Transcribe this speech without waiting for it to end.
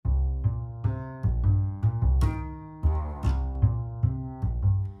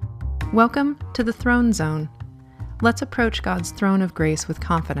Welcome to the Throne Zone. Let's approach God's throne of grace with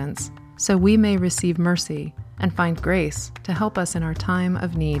confidence so we may receive mercy and find grace to help us in our time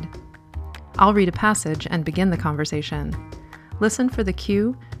of need. I'll read a passage and begin the conversation. Listen for the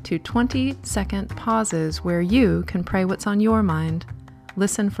cue to 20-second pauses where you can pray what's on your mind,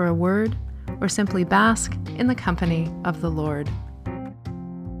 listen for a word, or simply bask in the company of the Lord.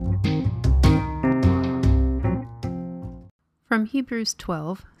 From Hebrews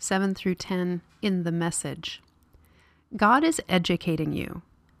 12, 7 through 10, in the Message. God is educating you.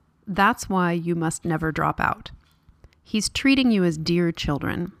 That's why you must never drop out. He's treating you as dear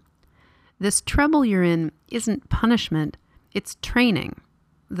children. This trouble you're in isn't punishment, it's training,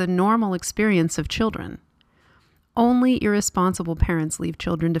 the normal experience of children. Only irresponsible parents leave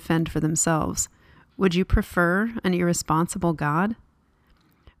children to fend for themselves. Would you prefer an irresponsible God?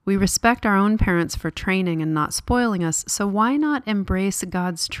 We respect our own parents for training and not spoiling us, so why not embrace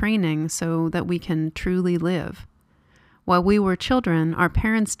God's training so that we can truly live? While we were children, our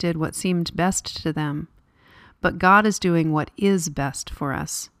parents did what seemed best to them, but God is doing what is best for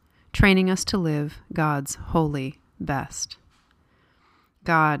us, training us to live God's holy best.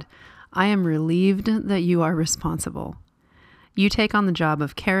 God, I am relieved that you are responsible. You take on the job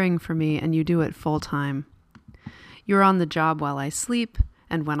of caring for me and you do it full time. You're on the job while I sleep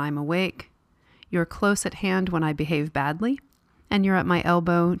and when I'm awake. You're close at hand when I behave badly, and you're at my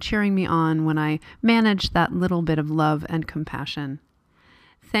elbow cheering me on when I manage that little bit of love and compassion.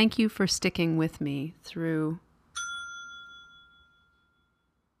 Thank you for sticking with me through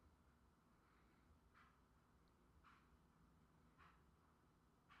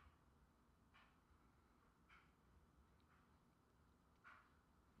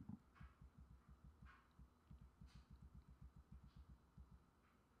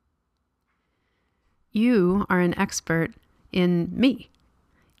You are an expert in me.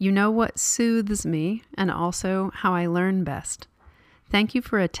 You know what soothes me and also how I learn best. Thank you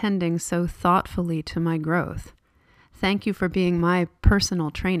for attending so thoughtfully to my growth. Thank you for being my personal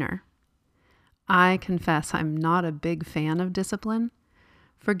trainer. I confess I'm not a big fan of discipline.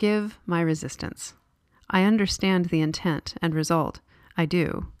 Forgive my resistance. I understand the intent and result. I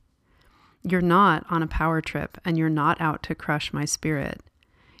do. You're not on a power trip and you're not out to crush my spirit.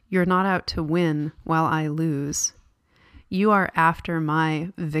 You're not out to win while I lose. You are after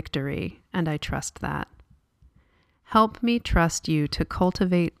my victory, and I trust that. Help me trust you to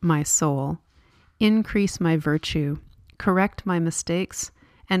cultivate my soul, increase my virtue, correct my mistakes,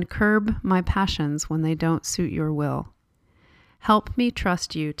 and curb my passions when they don't suit your will. Help me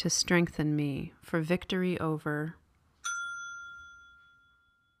trust you to strengthen me for victory over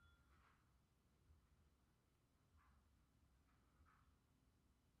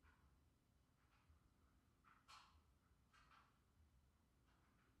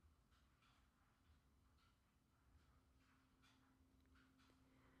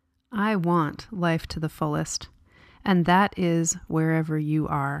I want life to the fullest, and that is wherever you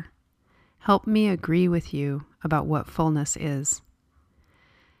are. Help me agree with you about what fullness is.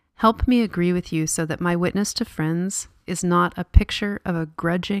 Help me agree with you so that my witness to friends is not a picture of a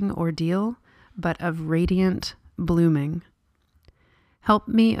grudging ordeal, but of radiant blooming. Help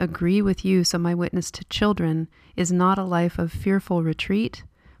me agree with you so my witness to children is not a life of fearful retreat,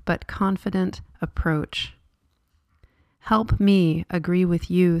 but confident approach. Help me agree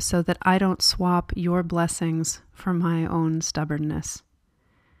with you so that I don't swap your blessings for my own stubbornness.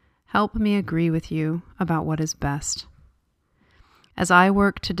 Help me agree with you about what is best. As I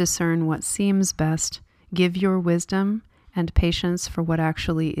work to discern what seems best, give your wisdom and patience for what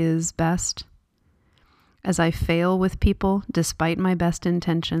actually is best. As I fail with people despite my best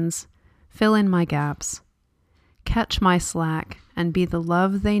intentions, fill in my gaps. Catch my slack and be the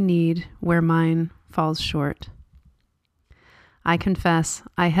love they need where mine falls short. I confess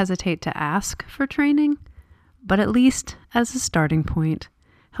I hesitate to ask for training, but at least as a starting point,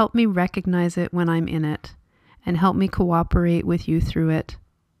 help me recognize it when I'm in it, and help me cooperate with you through it.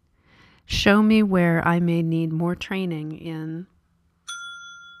 Show me where I may need more training in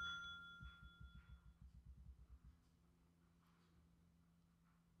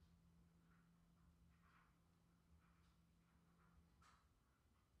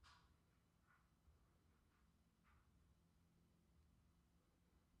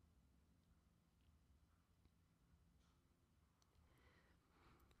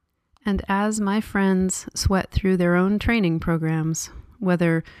And as my friends sweat through their own training programs,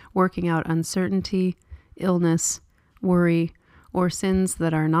 whether working out uncertainty, illness, worry, or sins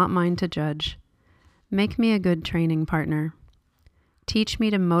that are not mine to judge, make me a good training partner. Teach me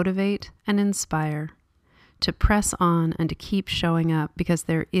to motivate and inspire, to press on and to keep showing up because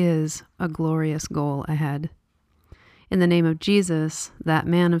there is a glorious goal ahead. In the name of Jesus, that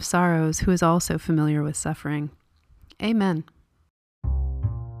man of sorrows who is also familiar with suffering. Amen.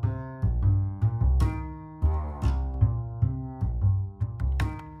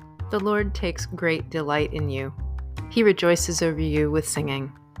 The Lord takes great delight in you. He rejoices over you with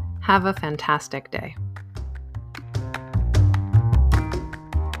singing. Have a fantastic day.